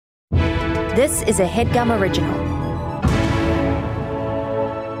This is a HeadGum original.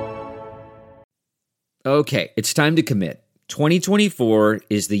 Okay, it's time to commit. 2024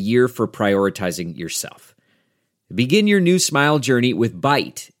 is the year for prioritizing yourself. Begin your new smile journey with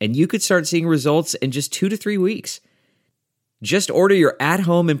Byte, and you could start seeing results in just 2 to 3 weeks. Just order your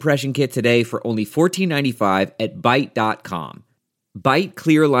at-home impression kit today for only $14.95 at Byte.com. Byte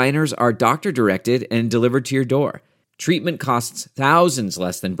clear liners are doctor-directed and delivered to your door. Treatment costs thousands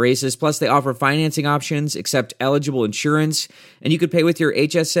less than braces, plus they offer financing options, accept eligible insurance, and you could pay with your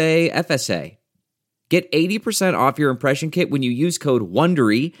HSA, FSA. Get 80% off your impression kit when you use code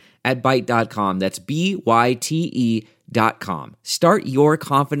WONDERY at Byte.com. That's BYTE.com. Start your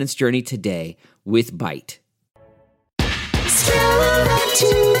confidence journey today with Byte.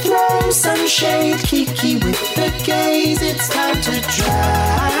 To throw some shade, Kiki with the gaze. It's time to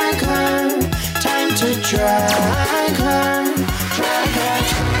drag her. Time to drag her. Drag her.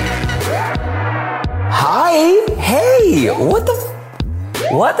 Hi. Hey. What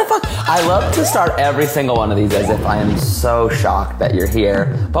the fuck? I love to start every single one of these as if I am so shocked that you're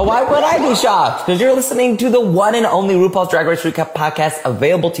here. But why would I be shocked? Because you're listening to the one and only RuPaul's Drag Race Recap podcast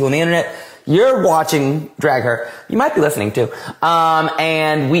available to you on the internet. You're watching Drag Her. You might be listening too.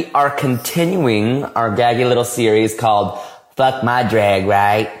 And we are continuing our gaggy little series called Fuck My Drag,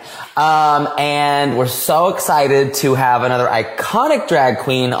 right? And we're so excited to have another iconic drag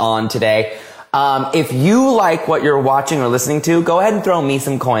queen on today. If you like what you're watching or listening to, go ahead and throw me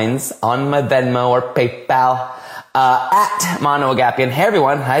some coins on my Venmo or PayPal. At Mano Agapion. Hey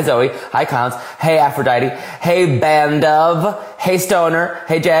everyone. Hi Zoe. Hi Clowns. Hey Aphrodite. Hey Band of. Hey Stoner.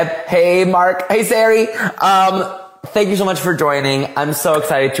 Hey Jeb. Hey Mark. Hey Sari. Thank you so much for joining. I'm so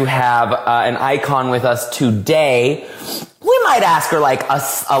excited to have an icon with us today. We might ask her like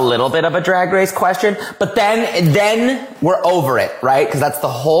a little bit of a Drag Race question, but then we're over it, right? Because that's the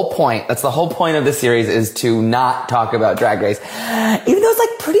whole point. That's the whole point of the series, is to not talk about Drag Race. Even though it's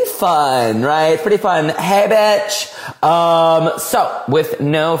like pretty fun, right? Pretty fun. Hey bitch. So with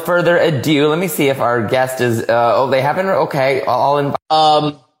no further ado, let me see if our guest is, they haven't, okay, I'll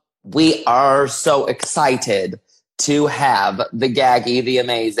invite, we are so excited to have the Gaggy, the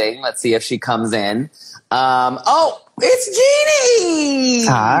amazing. Let's see if she comes in. It's Genie!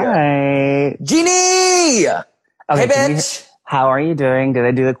 Hi. Genie! Okay, hey, bitch! How are you doing? Did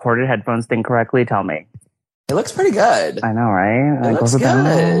I do the corded headphones thing correctly? Tell me. It looks pretty good. I know, right? It looks good.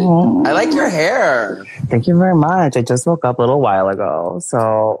 I like your hair. Thank you very much. I just woke up a little while ago,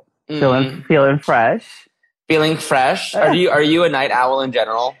 so feeling fresh. Feeling fresh? Are you a night owl in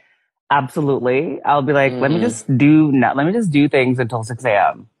general? Absolutely. I'll be like, let me just do things until 6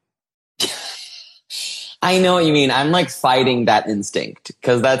 a.m. I know what you mean. I'm like fighting that instinct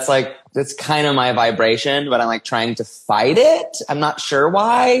because that's kind of my vibration, but I'm like trying to fight it. I'm not sure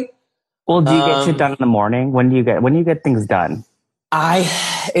why. Well, do you get shit done in the morning? When do you get things done?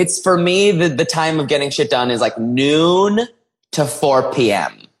 It's for me, the time of getting shit done is like noon to 4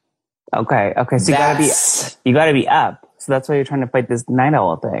 p.m. Okay. So you gotta be up. So that's why you're trying to fight this night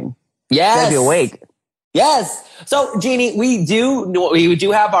owl thing. Yes. You gotta be awake. Yes. So, Genie, we do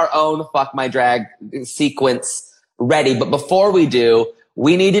have our own Fuck My Drag sequence ready. But before we do,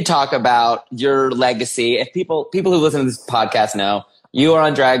 we need to talk about your legacy. If people who listen to this podcast know, you are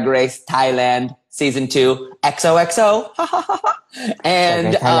on Drag Race Thailand Season 2, XOXO.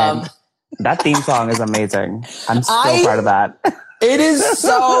 And that theme song is amazing. I'm so proud of that. It is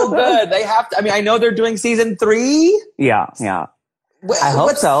so good. They have to, I know they're doing Season 3. Yeah. I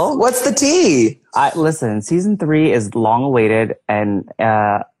hope so. What's the tea? Listen, Season 3 is long awaited, and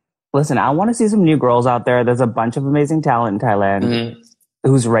listen, I want to see some new girls out there. There's a bunch of amazing talent in Thailand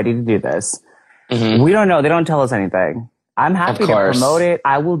who's ready to do this. Mm-hmm. We don't know. They don't tell us anything. I'm happy to promote it.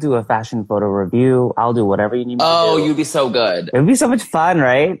 I will do a fashion photo review. I'll do whatever you need me to do. Oh, you'd be so good. It would be so much fun,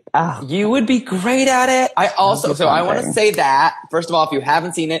 right? You would be great at it. I want to say that, first of all, if you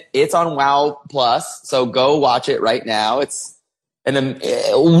haven't seen it, it's on WoW Plus. So go watch it right now.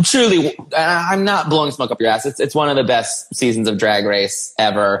 Truly, I'm not blowing smoke up your ass. It's one of the best seasons of Drag Race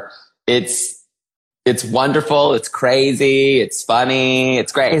ever. It's wonderful. It's crazy. It's funny.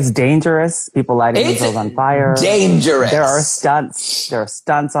 It's great. It's dangerous. People lighting themselves on fire. Dangerous. There are stunts. There are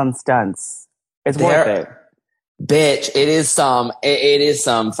stunts on stunts. It's worth it. Bitch, it is some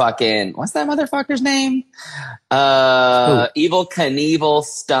fucking, what's that motherfucker's name? Evil Knievel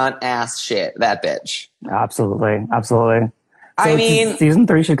stunt ass shit. That bitch. Absolutely. So Season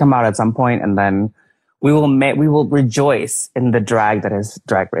 3 should come out at some point, and then we will rejoice in the drag that is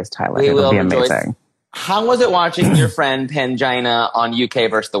Drag Race Thailand. It'll be amazing. How was it watching your friend Pangina on UK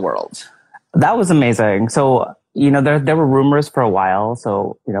versus the World? That was amazing. So there were rumors for a while.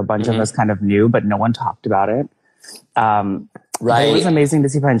 So, a bunch of us kind of knew, but no one talked about it. Right. It was amazing to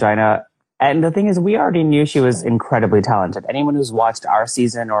see Pangina. And the thing is, we already knew she was incredibly talented. Anyone who's watched our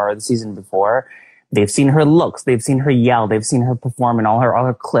season or the season before, they've seen her looks, they've seen her yell, they've seen her perform in all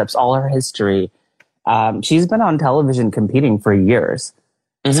her clips, all her history. She's been on television competing for years.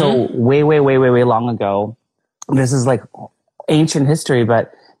 So way, way, way, way, way long ago, this is like ancient history,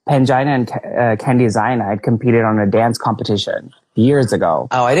 but Pangina and Candy Cyanide competed on a dance competition years ago.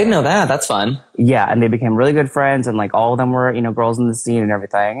 Oh, I didn't know that. That's fun. Yeah, and they became really good friends, and like all of them were, girls in the scene and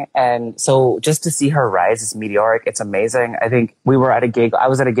everything. And so just to see her rise is meteoric. It's amazing. I think I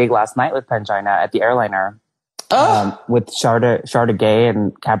was at a gig last night with Pangina at the Airliner. With Sharda Gay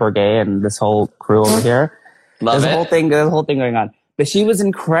and Cabaret Gay and this whole crew over here. There's a whole thing going on. But she was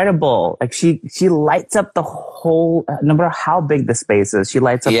incredible. Like she lights up the whole, no matter how big the space is, she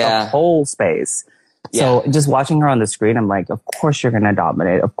lights up the whole space. So just watching her on the screen, I'm like, of course you're going to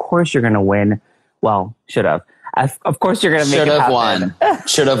dominate. Of course you're going to win. Well, should have. Of course you're going to make it happen.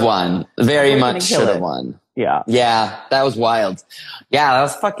 Should have won. Very much should have won. Yeah. Yeah, that was wild. Yeah, that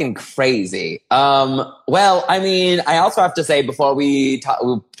was fucking crazy. Well, I mean, I also have to say before we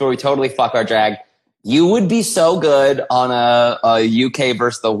totally fuck our drag, you would be so good on a UK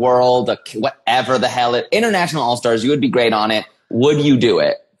versus the world, whatever the hell International All-Stars. You would be great on it. Would you do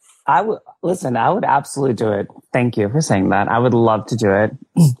it? I would absolutely do it. Thank you for saying that. I would love to do it.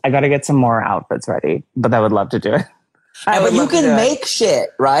 I got to get some more outfits ready, but I would love to do it. But you can make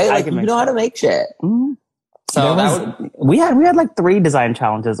shit, right? Like you know how to make shit. Mm-hmm. So we had like 3 design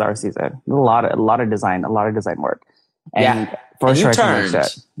challenges our season. A lot of design work. And for sure,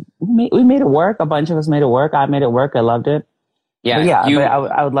 we made it work. A bunch of us made it work. I made it work. I loved it. Yeah, but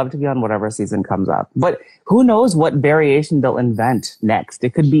I would love to be on whatever season comes up. But who knows what variation they'll invent next?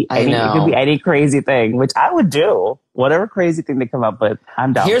 It could be any crazy thing, which I would do. Whatever crazy thing they come up with,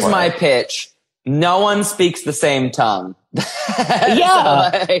 I'm down. Here's my pitch. No one speaks the same tongue.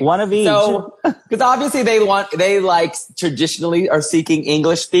 One of each. So, because obviously they like traditionally are seeking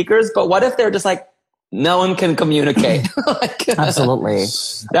English speakers, but what if they're just like, no one can communicate? Absolutely.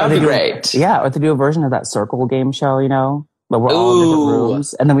 That would be great. Yeah, or to do a version of that circle game show, but we're all in different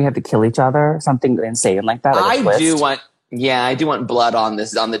rooms, and then we have to kill each other. Something insane like that. Like I do want blood on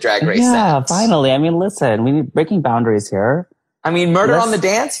the Drag Race. Yeah, set. Finally. I mean, listen, we need breaking boundaries here. I mean, murder on the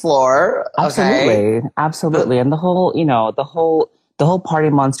dance floor. Absolutely, absolutely, and the whole party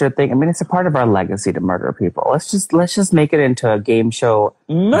monster thing. I mean, it's a part of our legacy to murder people. Let's just make it into a game show.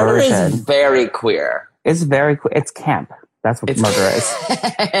 Murder is very queer. It's very queer. It's camp. That's what murder is.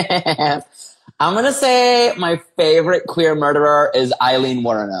 I'm gonna say my favorite queer murderer is Eileen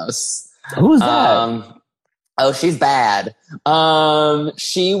Wuornos. Who's that? Oh, she's bad.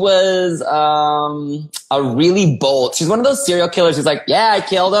 She was a really bold. She's one of those serial killers who's like, yeah, I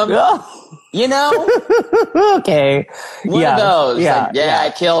killed him. Okay. One of those. Yeah. Like, I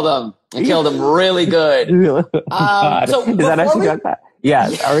killed him. I killed him really good. So is that how she got caught? Yeah.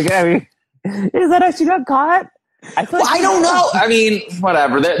 Are we gonna? Is that how she got caught? I don't know. I mean,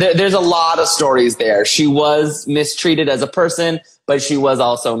 whatever. There's a lot of stories there. She was mistreated as a person, but she was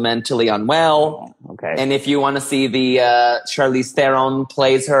also mentally unwell. Okay. And if you want to see the Charlize Theron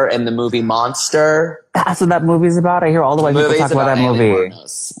plays her in the movie Monster. That's what that movie's about. I hear all the way people talk about that movie.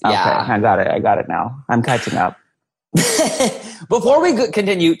 Yeah. Okay, I got it now. I'm catching up. Before we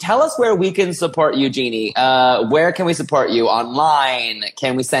continue, tell us where we can support you, Genie. Where can we support you? Online?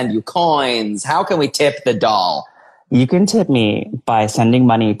 Can we send you coins? How can we tip the doll? You can tip me by sending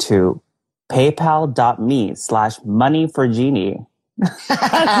money to paypal.me/moneyforgenie. That's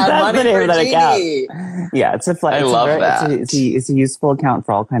the name of that account. Yeah, it's a useful account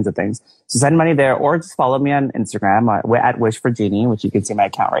for all kinds of things. So send money there, or just follow me on Instagram at #WishForGenie, which you can see my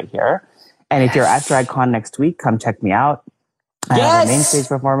account right here. And if you're at DragCon next week, come check me out. I have a main stage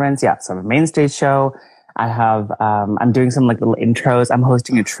performance. Yeah, so I have a main stage show. I have I'm doing some like little intros. I'm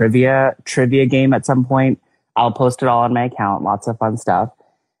hosting a trivia game at some point. I'll post it all on my account. Lots of fun stuff.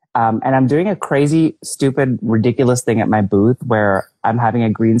 And I'm doing a crazy, stupid, ridiculous thing at my booth where I'm having a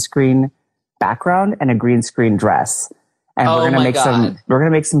green screen background and a green screen dress. And we're gonna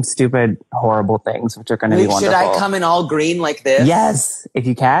make some stupid, horrible things, which are gonna be wonderful. Should I come in all green like this? Yes, if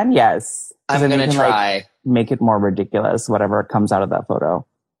you can. Yes, I'm gonna try. Like, make it more ridiculous, whatever comes out of that photo.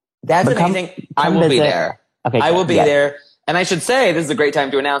 That's amazing. I will be there. Okay, I will be there. And I should say, this is a great time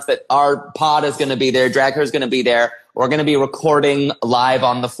to announce that our pod is going to be there. Drag Her is going to be there. We're going to be recording live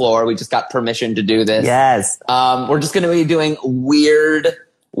on the floor. We just got permission to do this. Yes. We're just going to be doing weird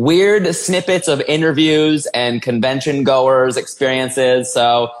snippets of interviews and convention goers experiences.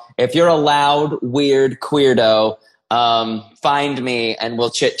 So if you're a loud, weird queerdo, find me and we'll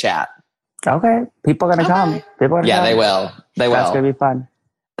chit chat. Okay. People are going to come. People are gonna come. They will. They will. That's going to be fun.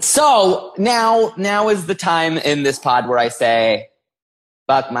 So now is the time in this pod where I say,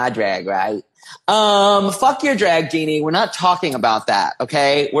 fuck my drag, right? Fuck your drag, Genie. We're not talking about that,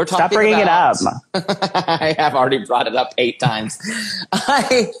 okay? We're talking Stop bringing it up. I have already brought it up 8 times.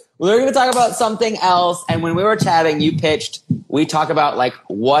 We're going to talk about something else. And when we were chatting, you pitched, we talk about like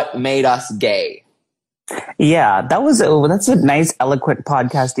what made us gay. Yeah, that's a nice, eloquent,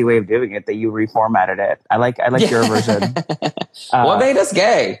 podcasty way of doing it. That you reformatted it. I like your version. What made us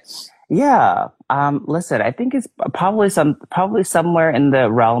gay? Yeah. Listen, I think it's probably somewhere in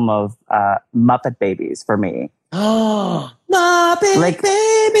the realm of Muppet Babies for me. Oh, Muppet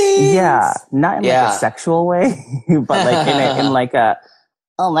Babies. Yeah, not in like a sexual way, but like in like a,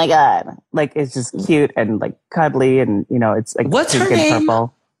 oh my god, like it's just cute and like cuddly, and it's like what's her name?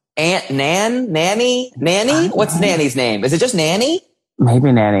 Purple. Nanny? What's Nanny's name? Is it just Nanny?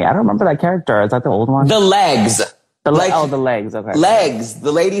 Maybe Nanny. I don't remember that character. Is that the old one? The legs. The legs. Okay. Legs.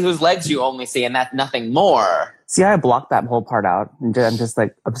 The lady whose legs you only see, and that's nothing more. See, I blocked that whole part out. I'm just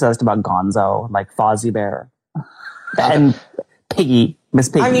like obsessed about Gonzo, like Fozzie Bear, and Piggy, Miss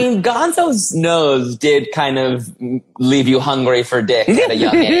Piggy. I mean, Gonzo's nose did kind of leave you hungry for dick at a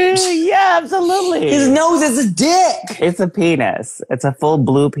young age. Yeah, absolutely. His nose is a dick. It's a penis. It's a full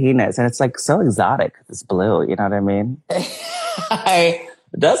blue penis, and it's like so exotic. It's blue. You know what I mean?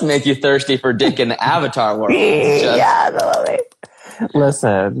 It does make you thirsty for dick in the Avatar world. Yeah, absolutely.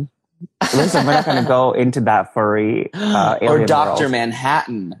 Listen, we're not going to go into that furry or Dr. world.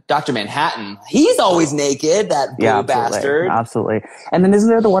 Manhattan. Dr. Manhattan. He's always naked, that blue bastard. Absolutely. And then isn't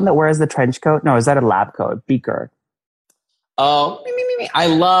there the one that wears the trench coat? No, is that a lab coat? Beaker. Oh, I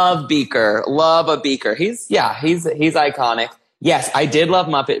love Beaker. Love a Beaker. He's iconic. Yes, I did love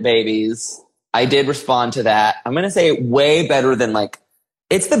Muppet Babies. I did respond to that. I'm going to say way better than like,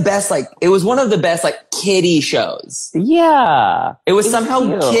 it's the best, like, it was one of the best, like, kiddie shows. Yeah. It was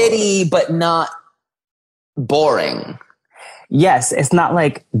somehow kiddie, but not boring. Yes. It's not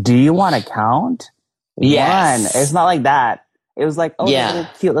like, do you want to count? Yes. It's not like that. It was like, little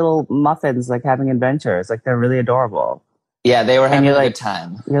cute little muffins, like, having adventures. Like, they're really adorable. Yeah, they were having a good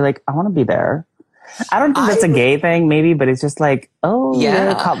time. You're like, I want to be there. I don't think that's a gay thing, maybe, but it's just like,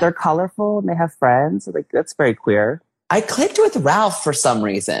 they're colorful and they have friends. Like, that's very queer. I clicked with Ralph for some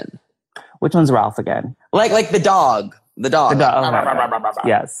reason. Which one's Ralph again? Like the dog. The dog.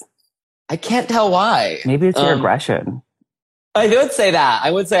 Yes. I can't tell why. Maybe it's your aggression. I would say that.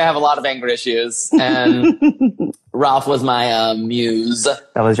 I would say I have a lot of anger issues. And Ralph was my muse.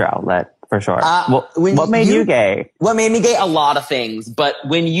 That was your outlet, for sure. What made you gay? What made me gay? A lot of things. But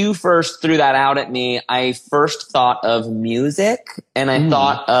when you first threw that out at me, I first thought of music. And I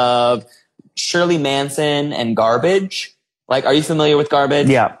thought of Shirley Manson and Garbage. Like, are you familiar with Garbage?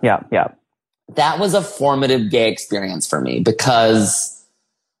 Yeah. That was a formative gay experience for me because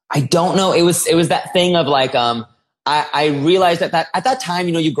I don't know. It was that thing of like, I realized that at that time,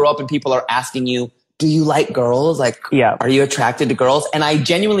 you grow up and people are asking you, do you like girls? Like, are you attracted to girls? And I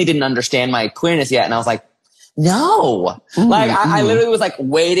genuinely didn't understand my queerness yet. And I was like, no, I literally was like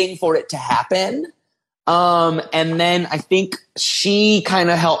waiting for it to happen. And then I think she kind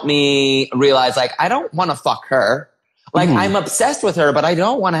of helped me realize, like, I don't want to fuck her. Like, I'm obsessed with her, but I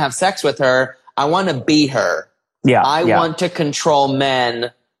don't want to have sex with her. I want to be her. Yeah. I want to control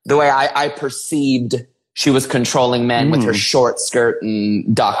men the way I perceived she was controlling men with her short skirt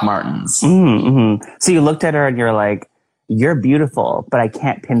and Doc Martens. So you looked at her and you're like, you're beautiful, but I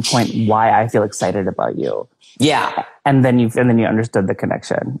can't pinpoint why I feel excited about you. Yeah. And then you understood the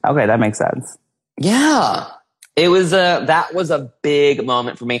connection. Okay. That makes sense. Yeah. That was a big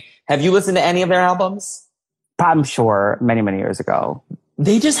moment for me. Have you listened to any of their albums? I'm sure many, many years ago.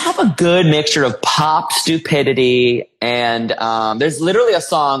 They just have a good mixture of pop stupidity and there's literally a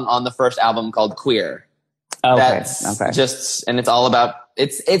song on the first album called Queer. Okay. Just, and it's all about,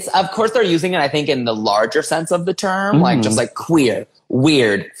 it's of course they're using it, I think, in the larger sense of the term, like just like queer,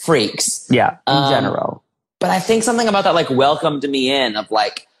 weird, freaks. Yeah, in general. But I think something about that like welcomed me in of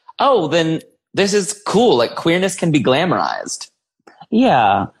like, oh, then this is cool. Like queerness can be glamorized.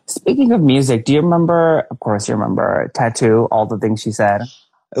 Yeah. Speaking of music, do you remember, of course you remember, Tattoo, All the Things She Said?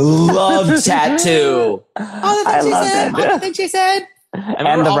 Love Tattoo. All the things she said.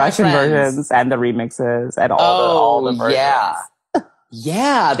 And the Russian versions and the remixes and all the versions.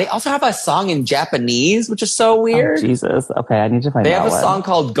 Yeah. They also have a song in Japanese, which is so weird. Oh, Jesus. Okay, I need to find They that have a one. song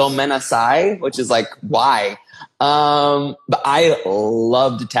called Gomenasai, which is like, why? But I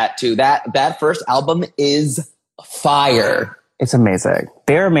loved Tattoo. That first album is fire. It's amazing.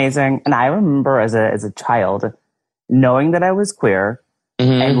 They're amazing. And I remember as a child knowing that I was queer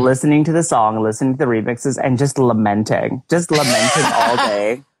and listening to the song, listening to the remixes and just lamenting all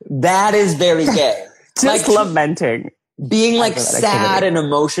day. That is very gay. Just lamenting. Being like sad and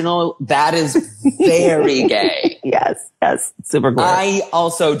emotional, that is very gay. Yes, super queer. I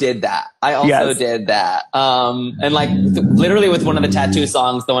also did that. Did that. And like literally with one of the tattoo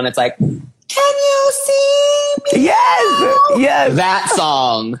songs, the one that's like, can you see me? Yes. That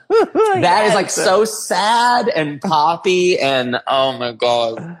song. That is like so sad and poppy and oh my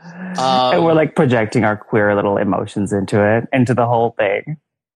God. And we're like projecting our queer little emotions into the whole thing.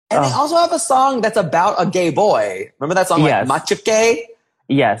 And they also have a song that's about a gay boy. Remember that song, like Machuque?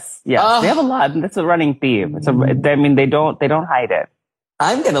 Yes. They have a lot. That's a running theme. They don't hide it.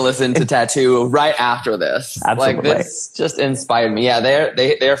 I'm gonna listen to Tattoo right after this. Absolutely. Like this just inspired me. Yeah,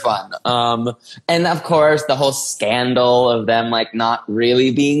 they're fun. And of course the whole scandal of them like not really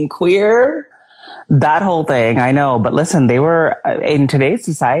being queer. That whole thing, I know. But listen, they were in today's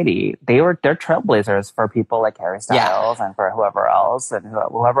society. They're trailblazers for people like Harry Styles and for whoever else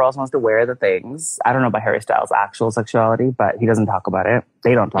wants to wear the things. I don't know about Harry Styles' actual sexuality, but he doesn't talk about it.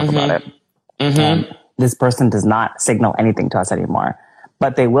 They don't talk about it. This person does not signal anything to us anymore.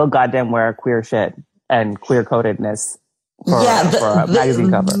 But they will goddamn wear queer shit and queer codedness for a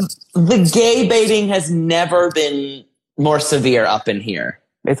magazine cover. The gay baiting has never been more severe up in here.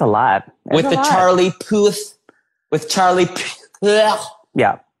 It's a lot. Charlie Puth. With Charlie Puth.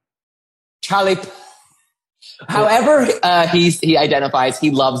 Yeah. Charlie. However he identifies, he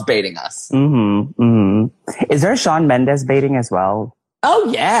loves baiting us. Is there Shawn Mendes baiting as well?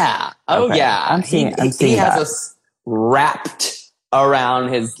 Oh, yeah. I'm seeing he has us wrapped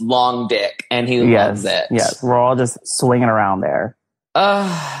around his long dick, and he loves it. Yes, we're all just swinging around there.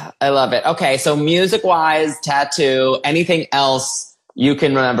 I love it. Okay, so music-wise, Tattoo, anything else you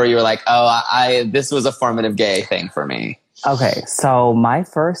can remember you were like, this was a formative gay thing for me? Okay, so my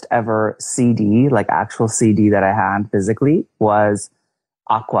first ever CD, like actual CD that I had physically, was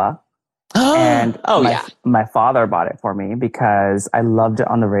Aqua. And my father bought it for me because I loved it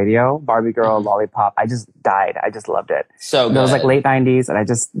on the radio. Barbie Girl, Lollipop. I just died. I just loved it. So good. It was like late 90s, and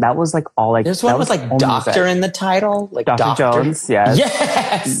that was like all like. There's one with like Doctor in the title, like Dr. Jones.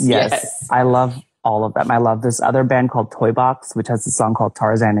 Yes. I love all of them. I love this other band called Toy Box, which has a song called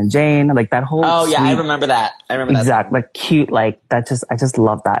Tarzan and Jane. Like that whole. Oh yeah, I remember that. Exactly, like cute, like that. I just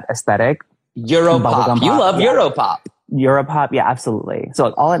love that aesthetic. Europop. You love Europop. Europop, yeah, absolutely.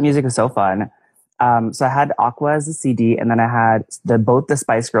 So all that music is so fun. So I had Aqua as a CD, and then I had both the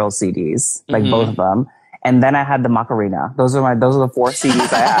Spice Girls CDs, like both of them, and then I had the Macarena. Those are the 4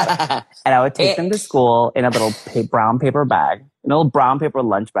 CDs I had, and I would take them to school in a little brown paper bag, an old brown paper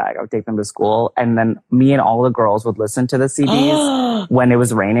lunch bag. I would take them to school, and then me and all the girls would listen to the CDs when it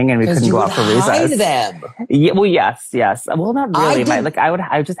was raining and we couldn't go out for recess. Them. Yeah, well, yes. Well, not really.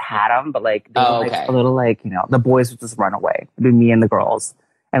 I just had them, but like, they were like a little like, the boys would just run away. It'd be me and the girls,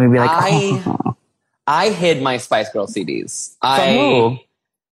 and we'd be like, I hid my Spice Girl CDs. From who?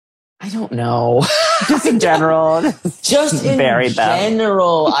 I don't know. Just in general. Just in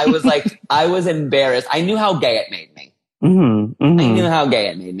general. I was like, I was embarrassed. I knew how gay it made me. I knew how gay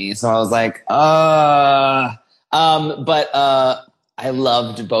it made me. So I was like, but I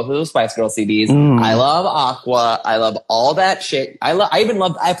loved both of those Spice Girl CDs. I love Aqua. I love all that shit. I even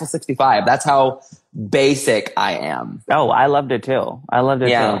loved Eiffel 65. That's how basic I am. Oh, I loved it too.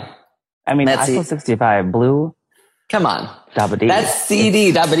 Too. I mean, Eiffel 65, Blue. Come on. Dabba-dee. That's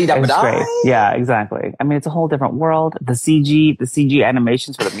CD, dabba-dee-dabba-da. Great. Yeah, exactly. I mean, it's a whole different world. The CG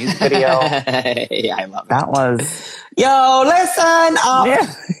animations for the music video. Yeah, I love it. That was... Yo, listen up.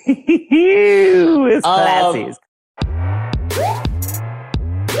 Yeah. It's classy.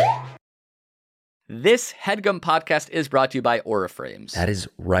 This HeadGum podcast is brought to you by Auraframes. That is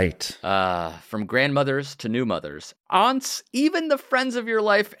right. From grandmothers to new mothers, aunts, even the friends of your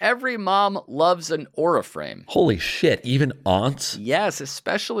life, every mom loves an Auraframe. Holy shit, even aunts? Yes,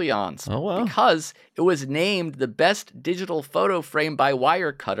 especially aunts. Oh, wow. Because it was named the best digital photo frame by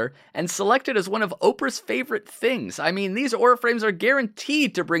Wirecutter and selected as one of Oprah's favorite things. I mean, these Auraframes are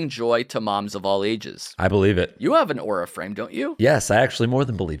guaranteed to bring joy to moms of all ages. I believe it. You have an Auraframe, don't you? Yes, I actually more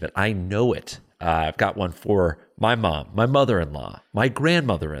than believe it. I know it. I've got one for my mom, my mother-in-law, my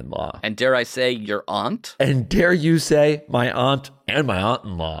grandmother-in-law. And dare I say, your aunt? And dare you say, my aunt and my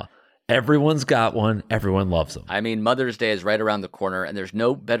aunt-in-law. Everyone's got one. Everyone loves them. I mean, Mother's Day is right around the corner, and there's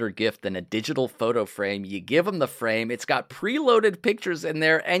no better gift than a digital photo frame. You give them the frame. It's got preloaded pictures in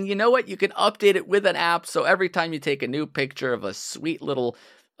there, and you know what? You can update it with an app, so every time you take a new picture of a sweet little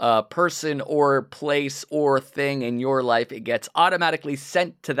person or place or thing in your life, it gets automatically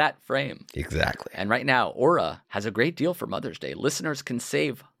sent to that frame. Exactly. And right now, Aura has a great deal for Mother's Day. Listeners can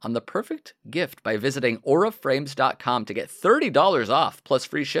save on the perfect gift by visiting auraframes.com to get $30 off plus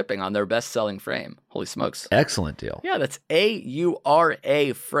free shipping on their best-selling frame. Holy smokes. Excellent deal. Yeah, that's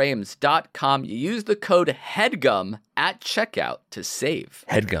auraframes.com. You use the code HEADGUM at checkout to save.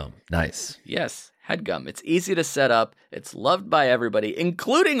 Headgum. Nice. Yes. HEADGUM. It's easy to set up. It's loved by everybody,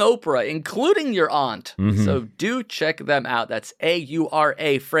 including Oprah, including your aunt. So do check them out. That's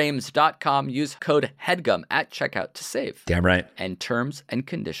auraframes.com. Use code HEADGUM at checkout to save. Damn right. And terms and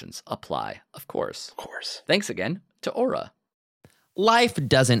conditions apply, of course. Of course. Thanks again to Aura. Life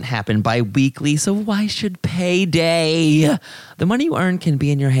doesn't happen bi-weekly, so why should payday? The money you earn can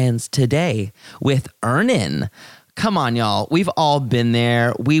be in your hands today with Earnin. Come on, y'all. We've all been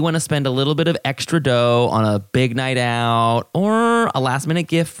there. We want to spend a little bit of extra dough on a big night out or a last-minute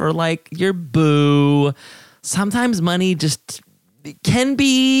gift for, like, your boo. Sometimes money just can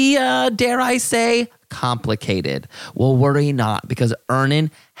be, dare I say, complicated. Well, worry not, because Earnin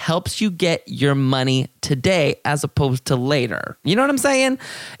helps you get your money today as opposed to later. You know what I'm saying?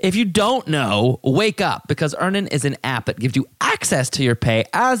 If you don't know, wake up, because Earnin is an app that gives you access to your pay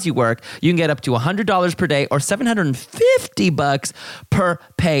as you work. You can get up to $100 per day or $750 per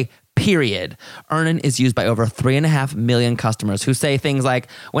pay period. Earnin is used by over 3.5 million customers who say things like,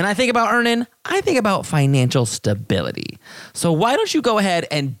 when I think about Earnin, I think about financial stability. So why don't you go ahead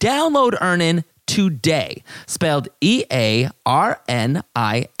and download Earnin today, spelled EARNIN,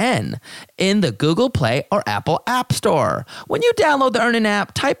 in the Google Play or Apple App Store. When you download the Earnin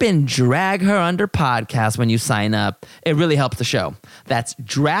app, type in Drag Her Under Podcast when you sign up. It really helps the show. That's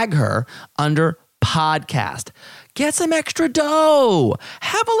Drag Her Under Podcast. Get some extra dough.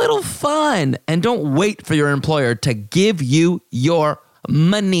 Have a little fun. And don't wait for your employer to give you your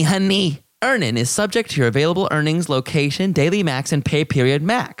money, honey. Earnin is subject to your available earnings, location, daily max, and pay period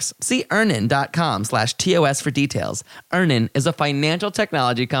max. See earnin.com/TOS for details. Earnin is a financial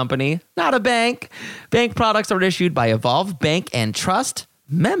technology company, not a bank. Bank products are issued by Evolve Bank and Trust,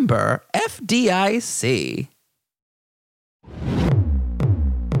 member FDIC.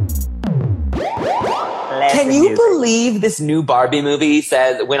 Can you believe this new Barbie movie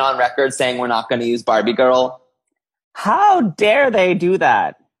went on record saying we're not going to use Barbie Girl? How dare they do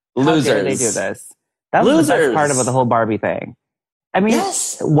that? Losers. How dare they do this? That was the best part about the whole Barbie thing. I mean,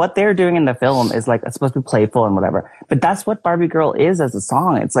 what they're doing in the film is like, it's supposed to be playful and whatever. But that's what Barbie Girl is as a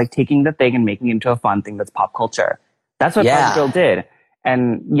song. It's like taking the thing and making it into a fun thing that's pop culture. That's what Barbie Girl did.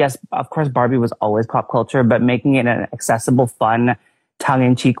 And yes, of course, Barbie was always pop culture, but making it in an accessible, fun,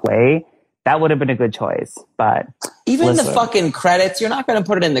 tongue-in-cheek way, that would have been a good choice. But even the fucking credits, you're not going to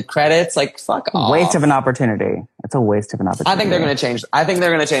put it in the credits. Like, fuck off. Waste of an opportunity. It's a waste of an opportunity. I think they're going to change. I think they're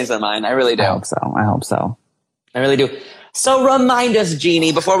going to change their mind. I really do. I hope so. I really do. So remind us,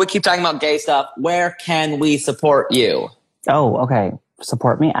 Genie, before we keep talking about gay stuff, where can we support you? Oh, okay.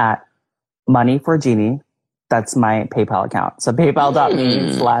 Support me at Money for Genie. That's my PayPal account. So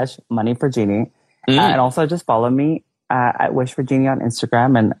paypal.me/Money for Genie. And also just follow me at Wish for Genie on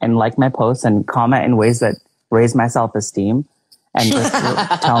Instagram and like my posts and comment in ways that raise my self-esteem and just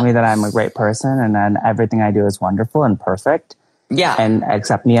tell me that I'm a great person and then everything I do is wonderful and perfect. Yeah. And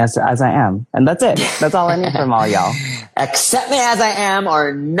accept me as I am. And that's it. That's all I need from all y'all. Accept me as I am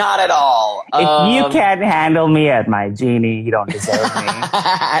or not at all. If you can't handle me at my Genie, you don't deserve me.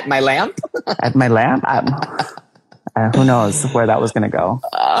 At my lamp? At my lamp? Who knows where that was going to go.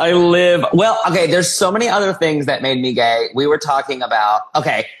 Well, okay, there's so many other things that made me gay. We were talking about,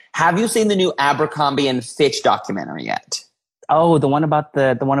 okay, have you seen the new Abercrombie and Fitch documentary yet? Oh, the one about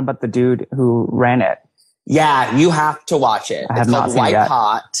the dude who ran it. Yeah, you have to watch it. I have not called seen it White yet.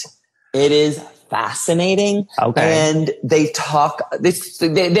 Hot. It is fascinating. Okay. And they talk, they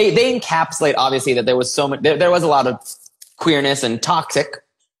encapsulate, obviously, that there was so much, there was a lot of queerness and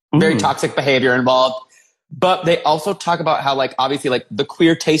very toxic behavior involved. But they also talk about how, like, obviously, like, the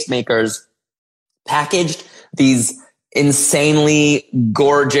queer tastemakers packaged these insanely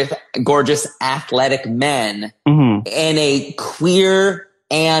gorgeous athletic men in a queer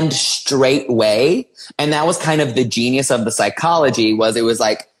and straight way. And that was kind of the genius of the psychology. It was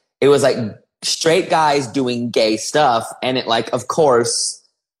like straight guys doing gay stuff. And it, like, of course,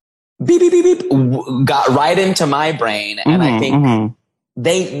 beep, beep, beep, beep, got right into my brain. And I think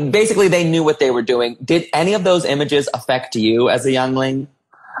they knew what they were doing. Did any of those images affect you as a youngling?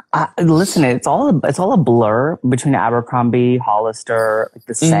 Listen, it's all a blur between Abercrombie, Hollister, like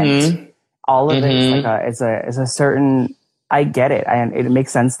the scent. All of it is a certain. I get it, and it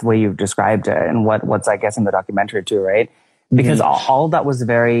makes sense the way you've described it, and what's I guess in the documentary too, right? because all that was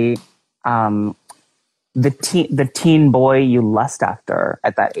very the teen boy you lust after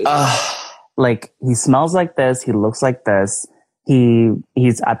at that age. Like, he smells like this, he looks like this,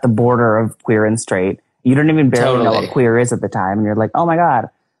 he's at the border of queer and straight. You don't even barely know what queer is at the time, and you're like, oh my god,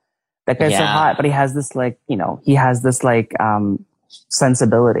 that guy's so hot. But he has this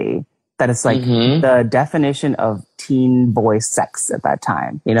sensibility that is like the definition of teen boy sex at that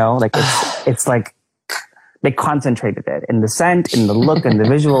time. You know, like it's like they concentrated it in the scent, in the look, and the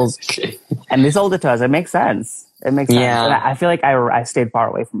visuals, and they sold it to us. It makes sense. It makes sense. Yeah. And I feel like I stayed far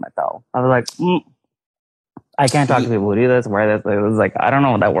away from it though. I was like, I can't talk to people who do this, wear this. It was like, I don't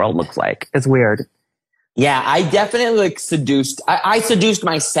know what that world looks like. It's weird. Yeah, I definitely like seduced. I seduced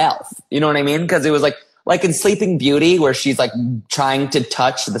myself. You know what I mean? Because it was like in Sleeping Beauty, where she's like trying to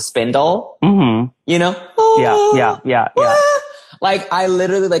touch the spindle. Mm-hmm. You know? Yeah. Like, I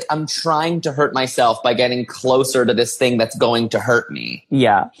literally, like, I'm trying to hurt myself by getting closer to this thing that's going to hurt me.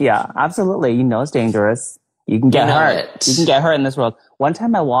 Yeah, absolutely. You know it's dangerous. You can get hurt. You can get hurt in this world. One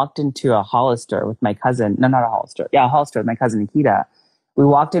time I walked into a Hollister with my cousin. No, not a Hollister. Yeah, a Hollister with my cousin Nikita. We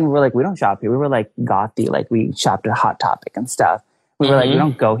walked in, we were like, we don't shop here. We were like gothy, like we shopped at Hot Topic and stuff. We were like, we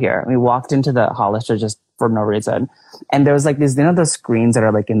don't go here. And we walked into the Hollister just for no reason. And there was like these, those screens that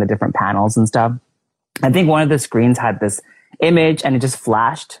are like in the different panels and stuff. I think one of the screens had this image, and it just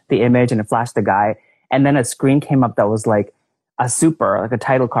flashed the image, and it flashed the guy. And then a screen came up that was like a a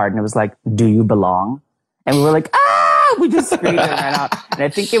title card. And it was like, do you belong? And we were like, we just screamed and ran out. And I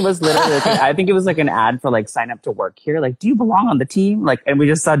think it was literally, like an ad for like, sign up to work here. Like, do you belong on the team? Like, and we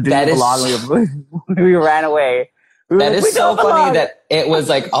just saw, do you belong? We ran away. That is so funny that it was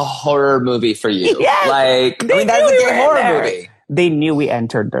like a horror movie for you. Yes, like, I mean, that's a gay horror movie. They knew we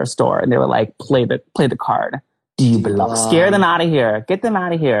entered their store, and they were like, play the card. Do you belong? Scare them out of here. Get them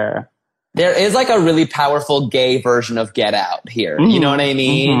out of here. There is like a really powerful gay version of Get Out here. You know what I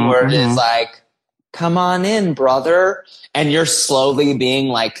mean? Where it is like, come on in, brother. And you're slowly being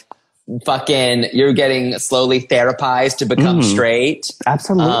like, you're getting slowly therapized to become straight.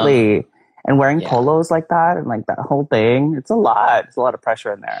 Absolutely. And wearing polos like that and like that whole thing. It's a lot. It's a lot of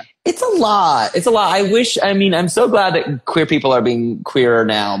pressure in there. It's a lot. I'm so glad that queer people are being queerer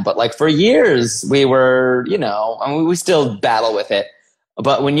now. But like for years we were, we still battle with it.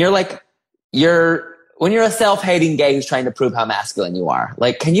 But when you're like, when you're a self-hating gay who's trying to prove how masculine you are,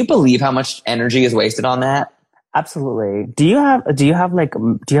 like, can you believe how much energy is wasted on that? Absolutely. Do you have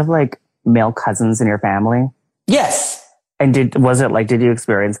male cousins in your family? Yes. And did you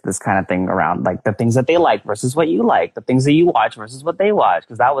experience this kind of thing around like the things that they like versus what you like, the things that you watch versus what they watch?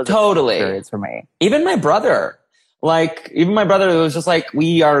 Because that was totally an experience for me. Even my brother, it was just like,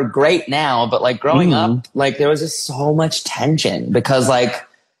 we are great now, but like growing up, like there was just so much tension because like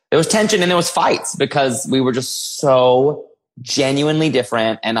there was tension and there was fights because we were just so genuinely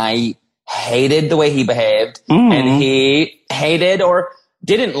different, and I hated the way he behaved, and he hated or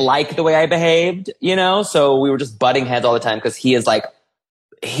didn't like the way I behaved, so we were just butting heads all the time because he is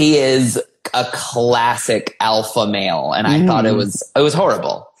a classic alpha male, and I thought it was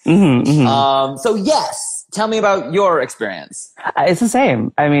horrible. So yes, tell me about your experience. It's the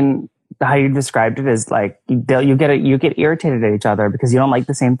same. I mean, how you described it is like you get irritated at each other because you don't like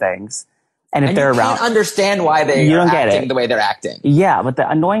the same things. And if they're around, you can't understand why they are acting the way they're acting. Yeah, but the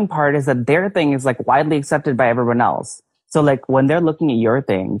annoying part is that their thing is like widely accepted by everyone else. So like when they're looking at your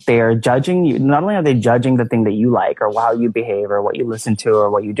thing, they are judging you. Not only are they judging the thing that you like or how you behave or what you listen to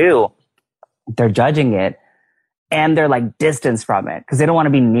or what you do, they're judging it, and they're like distanced from it because they don't want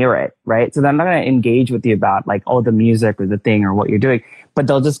to be near it, right? So they're not going to engage with you about like, the music or the thing or what you're doing, but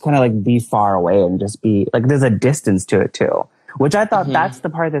they'll just kind of like be far away and just be like, there's a distance to it too, which I thought that's the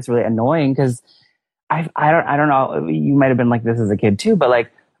part that's really annoying because I don't know, you might have been like this as a kid too, but like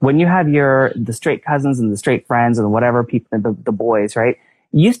when you have the straight cousins and the straight friends and whatever people, the boys, right?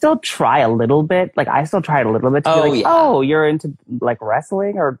 You still try a little bit. Like I still tried a little bit to be like, you're into like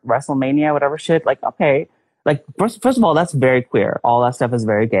wrestling or WrestleMania, whatever shit. Like, okay. Like, first of all, that's very queer. All that stuff is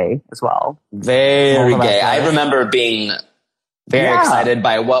very gay as well. Very gay. I remember being very excited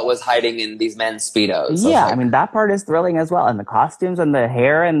by what was hiding in these men's Speedos. Yeah, I mean, that part is thrilling as well. And the costumes and the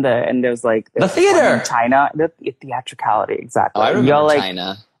hair and there's like... The theater! China, the theatricality, exactly. Oh, I remember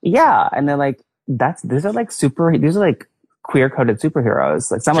China. Yeah, and they're like, these are like queer-coded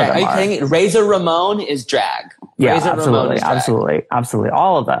superheroes. Like some of them are. Are you kidding? Razor Ramon is drag. Yeah, Razor absolutely, is drag. absolutely.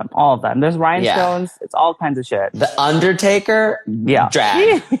 All of them. There's rhinestones. It's all kinds of shit. The Undertaker,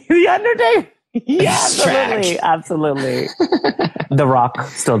 drag. The Undertaker. Yeah, absolutely, absolutely. The Rock,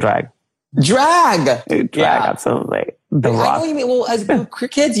 still drag. Drag, absolutely. The Rock. I know what you mean. Well, as queer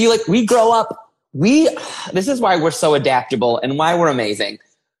kids, we grow up this is why we're so adaptable and why we're amazing.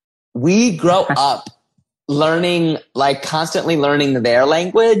 We grow up learning, like constantly learning their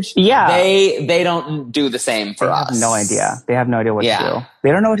language. Yeah. They don't do the same for us. They have no idea. They have no idea what to do.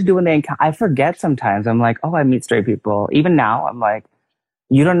 They don't know what to do when they I forget sometimes. I'm like, oh, I meet straight people. Even now, I'm like,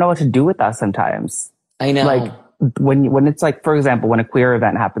 you don't know what to do with us sometimes. I know. Like when it's like, for example, when a queer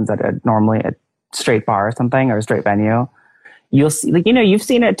event happens at normally a straight bar or something, or a straight venue, you'll see, like, you've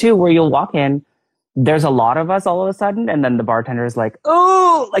seen it too, where you'll walk in, there's a lot of us all of a sudden, and then the bartender is like,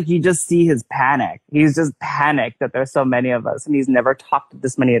 oh, like you just see his panic. He's just panicked that there's so many of us, and he's never talked to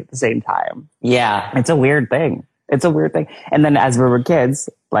this many at the same time. Yeah. It's a weird thing. And then as we were kids,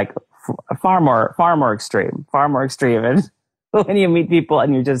 like far more extreme. And when you meet people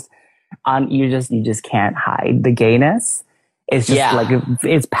and you just can't hide the gayness. It's just like,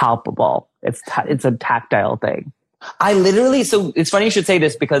 it's palpable. It's a tactile thing. So it's funny you should say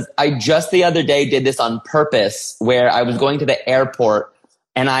this, because I just the other day did this on purpose, where I was going to the airport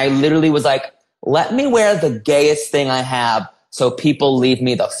and I literally was like, let me wear the gayest thing I have so people leave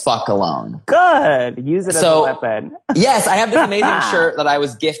me the fuck alone. Good. Use it as a weapon. Yes, I have this amazing shirt that I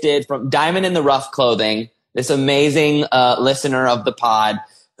was gifted from Diamond in the Rough Clothing, this amazing listener of the pod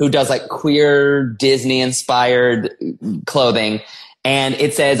who does like queer Disney inspired clothing. And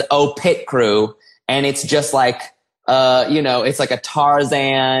it says, "Oh, Pit Crew." And it's just like, it's like a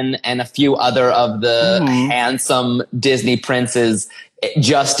Tarzan and a few other of the handsome Disney princes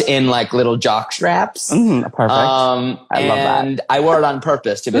just in like little jock straps. Perfect. I love that. And I wore it on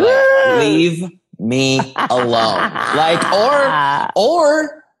purpose to be like, leave me alone. Like,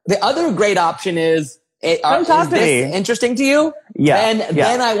 or the other great option is, is this interesting to you? Yeah.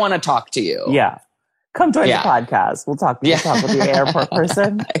 Then I want to talk to you. Yeah. Come join the podcast. We'll talk with the airport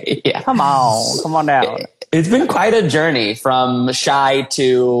person. Yeah. Come on down. It's been quite a journey from shy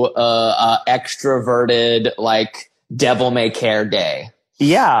to extroverted, like devil may care day.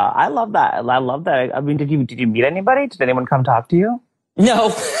 Yeah, I love that. I mean, did you meet anybody? Did anyone come talk to you?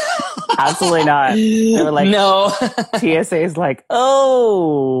 No. Absolutely not. They were like, no. TSA is like,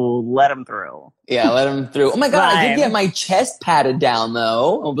 oh, let him through. Yeah, let him through. Oh my God, I did get my chest patted down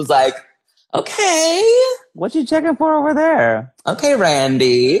though. I was like, okay. What you checking for over there? Okay,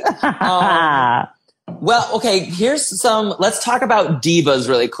 Randy. Well, okay, let's talk about divas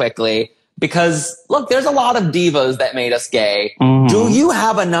really quickly, because look, there's a lot of divas that made us gay. Do you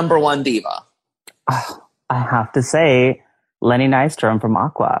have a number one diva? I have to say, Lenny Nystrom from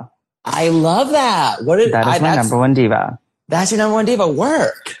Aqua. I love that. That is my number one diva. That's your number one diva.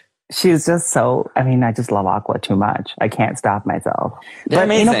 Work. She's just I just love Aqua too much. I can't stop myself. They're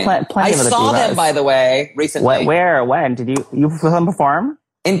amazing. Plenty I saw them, by the way, recently. Where? When? Did you perform?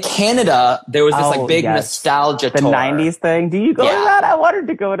 In Canada, there was this big nostalgia tour. The 90s thing. Do you go to that? I wanted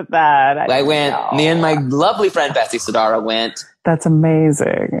to go to that. I went. Me and my lovely friend Bessie Sidara went. That's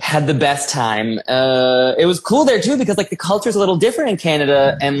amazing. Had the best time. It was cool there too, because like the culture's a little different in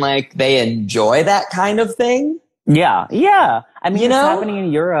Canada, and like they enjoy that kind of thing. Yeah. I mean, it's happening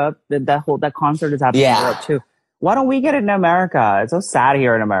in Europe. That concert is happening in Europe too. Why don't we get it in America? It's so sad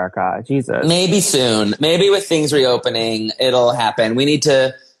here in America. Jesus. Maybe soon. Maybe with things reopening, it'll happen. We need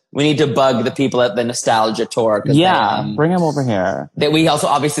to bug the people at the nostalgia tour. Bring them over here. We also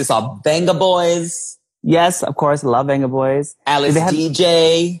obviously saw Venga Boys. Yes, of course. Love Venga Boys. Alice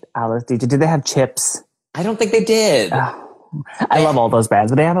DJ. Did they have Chips? I don't think they did. I love all those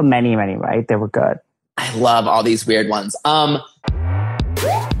bands, but they have many, right? They were good. I love all these weird ones.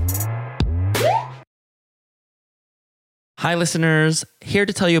 Hi, listeners. Here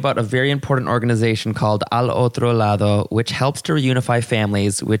to tell you about a very important organization called Al Otro Lado, which helps to reunify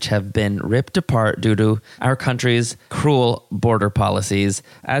families which have been ripped apart due to our country's cruel border policies.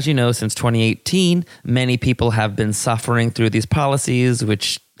 As you know, since 2018, many people have been suffering through these policies,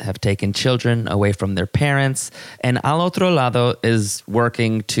 which have taken children away from their parents. And Al Otro Lado is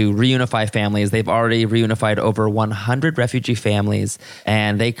working to reunify families. They've already reunified over 100 refugee families,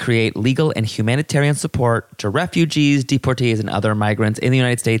 and they create legal and humanitarian support to refugees, deportees, and other migrants in the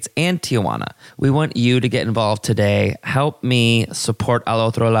United States and Tijuana. We want you to get involved today. Help me support Al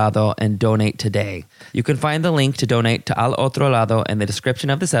Otro Lado and donate today. You can find the link to donate to Al Otro Lado in the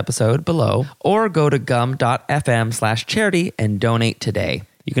description of this episode below, or go to gum.fm/charity and donate today.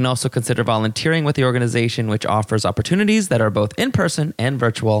 You can also consider volunteering with the organization, which offers opportunities that are both in person and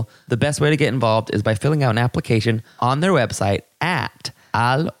virtual. The best way to get involved is by filling out an application on their website at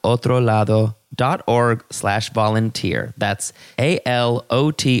alotrolado.org/volunteer. That's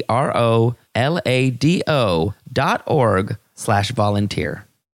ALOTROLADO.org/volunteer.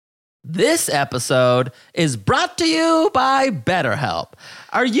 This episode is brought to you by BetterHelp.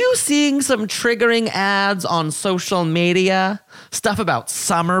 Are you seeing some triggering ads on social media? Stuff about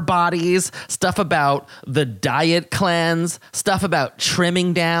summer bodies, stuff about the diet cleanse, stuff about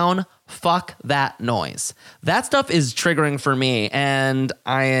trimming down? Fuck that noise. That stuff is triggering for me, and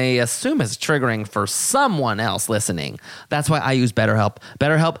I assume it's triggering for someone else listening. That's why I use BetterHelp.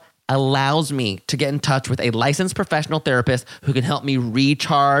 BetterHelp allows me to get in touch with a licensed professional therapist who can help me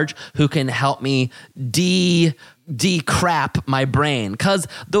recharge, who can help me decrap my brain, because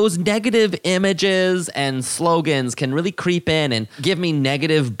those negative images and slogans can really creep in and give me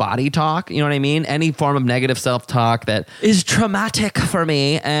negative body talk. You know what I mean? Any form of negative self-talk that is traumatic for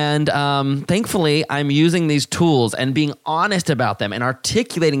me. And thankfully, I'm using these tools and being honest about them and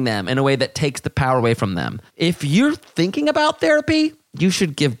articulating them in a way that takes the power away from them. If you're thinking about therapy, you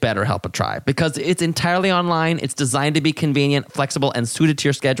should give BetterHelp a try because it's entirely online. It's designed to be convenient, flexible, and suited to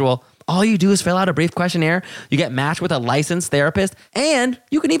your schedule. All you do is fill out a brief questionnaire. You get matched with a licensed therapist, and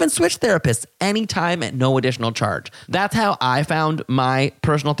you can even switch therapists anytime at no additional charge. That's how I found my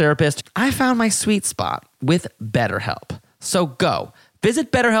personal therapist. I found my sweet spot with BetterHelp. So go.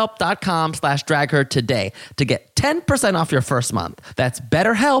 Visit BetterHelp.com/dragher today to get 10% off your first month. That's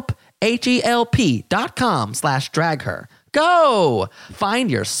BetterHelp, HELP.com/dragher. Go! Find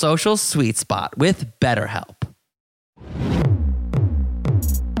your social sweet spot with BetterHelp.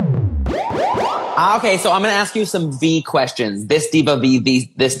 Okay, so I'm going to ask you some V questions. This diva,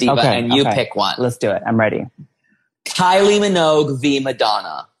 this diva, and you pick one. Let's do it. I'm ready. Kylie Minogue v.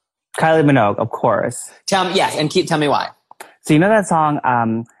 Madonna. Kylie Minogue, of course. Tell me why. So you know that song,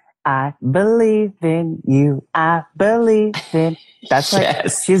 I believe in you, I believe in... That's like,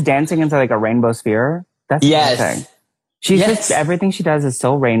 Yes. She's dancing into like a rainbow sphere. That's Yes. the thing. She's just, everything she does is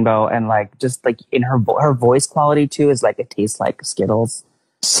so rainbow, and like, just like in her voice quality too is like, it tastes like Skittles.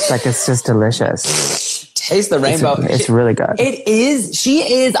 Like, it's just delicious. Taste the rainbow. It's really good. It is. She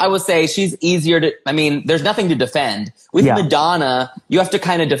is, I would say, she's easier to, I mean, there's nothing to defend. With Madonna, you have to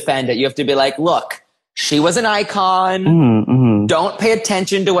kind of defend it. You have to be like, look, she was an icon. Mm-hmm. Don't pay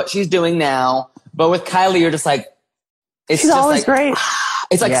attention to what she's doing now. But with Kylie, you're just like, it's She's just always like, great.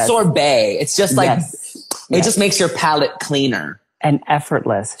 It's like sorbet. It's just like, It just makes your palate cleaner. And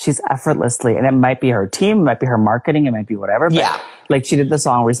effortless. She's effortlessly, and it might be her team, it might be her marketing, it might be whatever. But like, she did the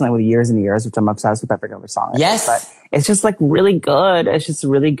song recently with Years and Years, which I'm obsessed with. I forget which song. Yes. But it's just like really good. It's just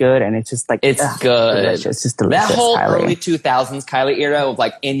really good. And it's just like, it's good. Delicious. It's just delicious. That whole Kylie. early 2000s Kylie era of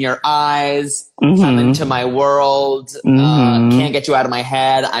like In Your Eyes, Come Into My World, Can't Get You Out of My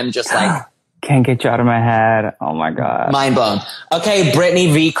Head. I'm just like, Can't Get You Out of My Head. Oh my God. Mind blown. Okay.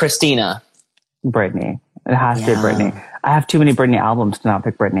 Britney v. Christina. Britney. It has to be Britney. I have too many Britney albums to not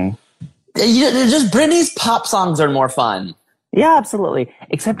pick Britney. Just Britney's pop songs are more fun. Yeah, absolutely.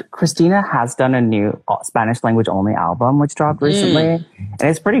 Except Christina has done a new Spanish language only album, which dropped recently. And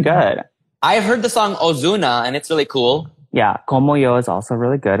it's pretty good. I've heard the song Ozuna, and it's really cool. Yeah. Como Yo is also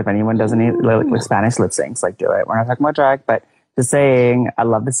really good. If anyone does any like Spanish lip syncs, like do it. We're not talking about drag, but just saying, I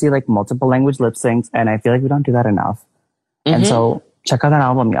love to see like multiple language lip syncs. And I feel like we don't do that enough. And so check out that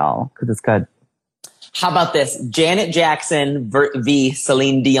album, y'all, because it's good. How about this? Janet Jackson v.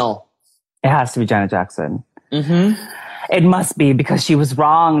 Celine Dion. It has to be Janet Jackson. It must be, because she was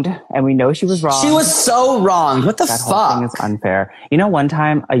wronged, and we know she was wronged. She was so wronged. What the that fuck? Whole thing is unfair. You know, one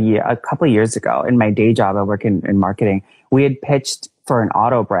time a couple of years ago, in my day job, I work in marketing. We had pitched for an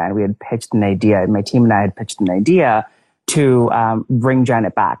auto brand. We had pitched an idea, and my team and I had pitched an idea to bring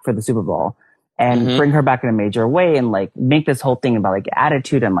Janet back for the Super Bowl. And bring her back in a major way, and like make this whole thing about like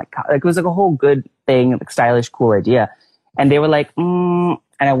attitude and like it was like a whole good thing, like stylish, cool idea. And they were like, and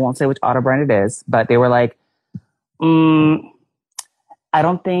I won't say which auto brand it is, but they were like, I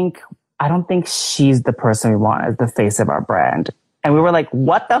don't think she's the person we want as the face of our brand. And we were like,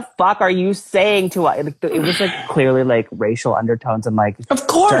 what the fuck are you saying to us? It was like clearly like racial undertones, and like, of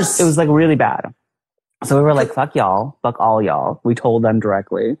course, it was like really bad. So we were like, fuck y'all, fuck all y'all. We told them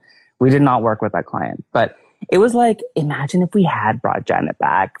directly. We did not work with that client, but it was like, imagine if we had brought Janet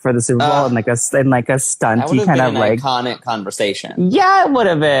back for the Super Bowl and like a stunty kind of like iconic conversation. Yeah, it would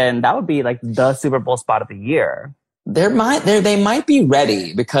have been. That would be like the Super Bowl spot of the year. They might be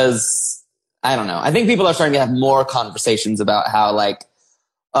ready, because I don't know. I think people are starting to have more conversations about how like,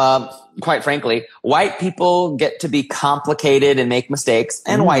 quite frankly, white people get to be complicated and make mistakes,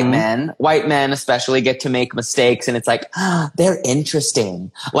 and white men especially get to make mistakes, and it's like, they're interesting.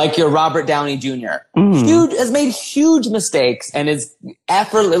 Like your Robert Downey Jr. Has made huge mistakes and is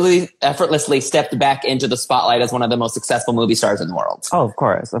effortlessly stepped back into the spotlight as one of the most successful movie stars in the world. Oh, of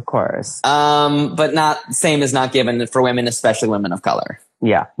course. But same is not given for women, especially women of color.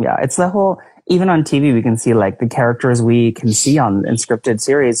 Yeah. It's the whole, even on TV, we can see like the characters we can see in scripted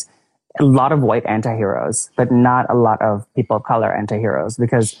series, a lot of white anti-heroes, but not a lot of people of color anti-heroes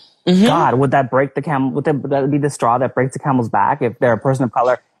because God, would that break the camel? Would that be the straw that breaks the camel's back if they're a person of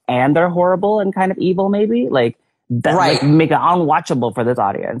color and they're horrible and kind of evil, maybe? Like, that like, make it unwatchable for this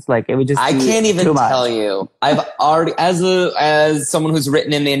audience. Like, it would just I can't even tell you. I've already, as someone who's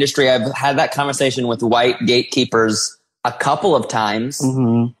written in the industry, I've had that conversation with white gatekeepers a couple of times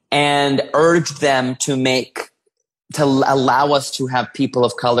and urged them to allow us to have people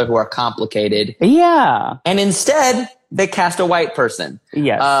of color who are complicated. Yeah. And instead, they cast a white person.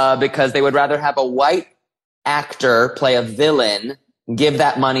 Yes. Because they would rather have a white actor play a villain, give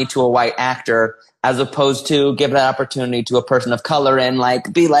that money to a white actor, as opposed to give that opportunity to a person of color and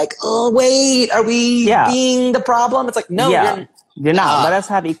like be like, oh, wait, are we being the problem? It's like, no, you're not. Let us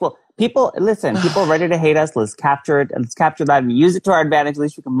have equal. People, listen, people ready to hate us. Let's capture it. Let's capture that and use it to our advantage. At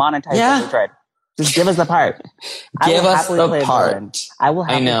least we can monetize what we tried. Just give us the part. Give us the part. I will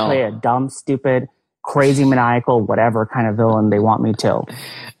happily play a dumb, stupid, crazy, maniacal, whatever kind of villain they want me to.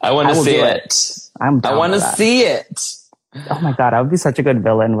 I want to see it. I want to see it. Oh my God, I would be such a good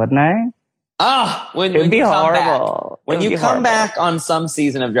villain, wouldn't I? When It'd be you come horrible. Back, when you come back on some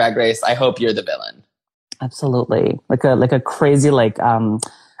season of Drag Race, I hope you're the villain. Absolutely, like a crazy her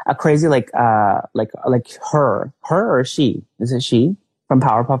or she? Is it she from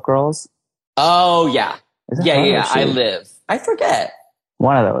Powerpuff Girls? Oh yeah, yeah. I live. I forget.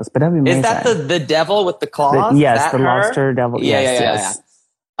 One of those, but that'd be amazing. Is that the devil with the claws? Yes, the lobster devil. Yeah.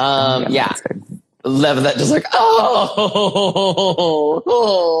 Love that, just like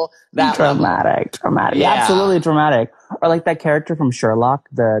that dramatic, absolutely dramatic. Or like that character from Sherlock,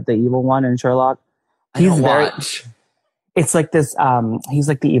 the evil one in Sherlock. It's like this. He's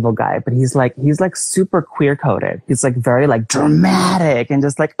like the evil guy, but he's like super queer coded. He's like very like dramatic and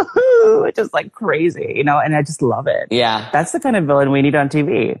just like just like crazy, you know. And I just love it. Yeah, that's the kind of villain we need on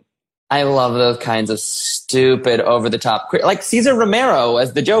TV. I love those kinds of stupid, over the top, like Cesar Romero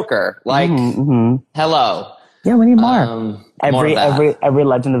as the Joker. Like, hello. Yeah, we need more. Every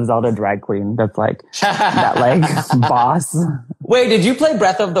Legend of Zelda drag queen that's like that, like boss. Wait, did you play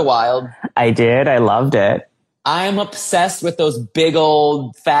Breath of the Wild? I did. I loved it. I'm obsessed with those big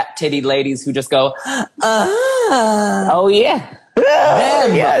old fat titty ladies who just go, oh yeah.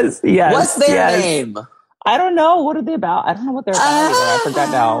 Yes. What's their name? I don't know. What are they about? I don't know what they're about either. I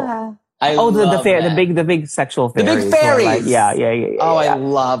forgot now. The big sexual fairies. The big fairies. Like, yeah. I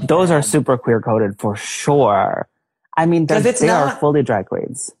love those. them. Are super queer coded for sure. I mean, they are fully drag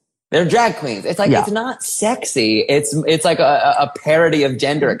queens. They're drag queens. It's like, it's not sexy. It's like a parody of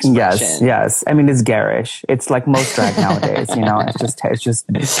gender expression. Yes. I mean, it's garish. It's like most drag nowadays, you know, it's just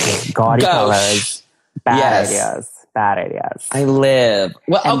gaudy colors, bad ideas. I live.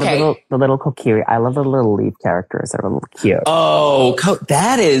 Well, and okay. The little kokiri. I love the little leaf characters. They're a little cute. Oh,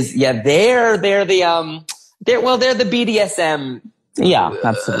 that is, they're the BDSM. Yeah,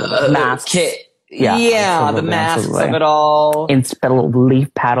 absolutely. Masks. The masks of it all. Little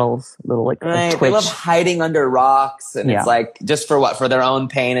leaf paddles, little like twitch. They love hiding under rocks, and it's like just for what? For their own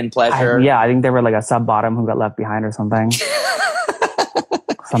pain and pleasure. I think they were like a sub bottom who got left behind or something.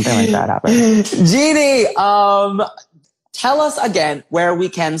 Something like that happened. Genie, tell us again where we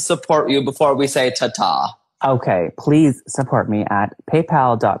can support you before we say ta-ta. Okay, please support me at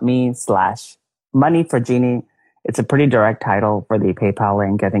paypal.me/moneyforgenie. It's a pretty direct title for the PayPal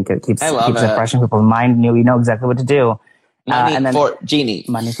link. I think it keeps it fresh in people's mind. You know exactly what to do. Money for Genie.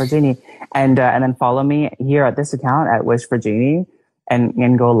 Money for Genie. And then follow me here at this account at Wish for Genie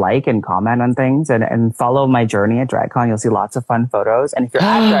and go like and comment on things and follow my journey at DragCon. You'll see lots of fun photos. And if you're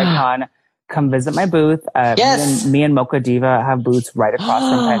at DragCon, come visit my booth. Me and Mocha Diva have booths right across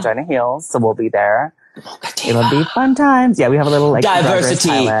from Pangina Hills. So we'll be there. It'll be fun times. Yeah, we have a little like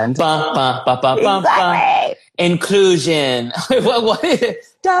diversity. Exactly. Inclusion. what is it?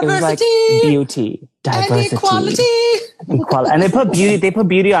 Diversity. Like beauty. Diversity. And equality. And they put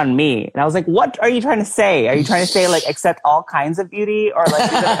beauty on me. And I was like, what are you trying to say? Are you trying to say like accept all kinds of beauty? Or like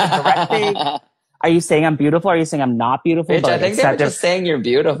is it a direct thing? Are you saying I'm beautiful? Are you saying I'm not beautiful? Bitch, I think they were just saying you're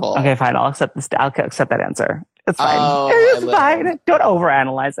beautiful. Okay, fine. I'll accept that answer. It's fine. It's fine. Don't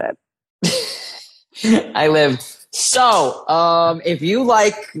overanalyze it. I live. So, if you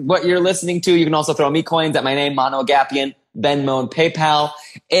like what you're listening to, you can also throw me coins at my name, Mano Agapion, Venmo, and PayPal.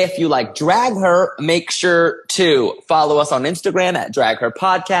 If you like Drag Her, make sure to follow us on Instagram at Drag Her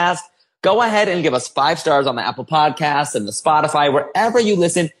Podcast. Go ahead and give us 5 stars on the Apple Podcasts and the Spotify, wherever you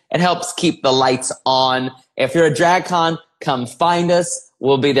listen. It helps keep the lights on. If you're a DragCon, come find us.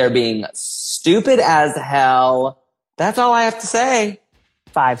 We'll be there being stupid as hell. That's all I have to say.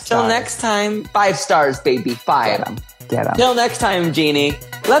 5 stars. Till next time, 5 stars, baby. 5. Get 'em. Till next time, Genie.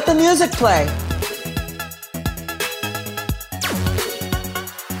 Let the music play.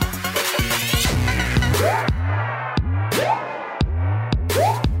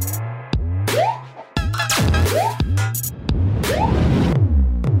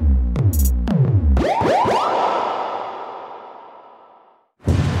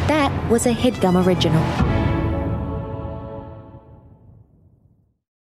 That was a HeadGum original.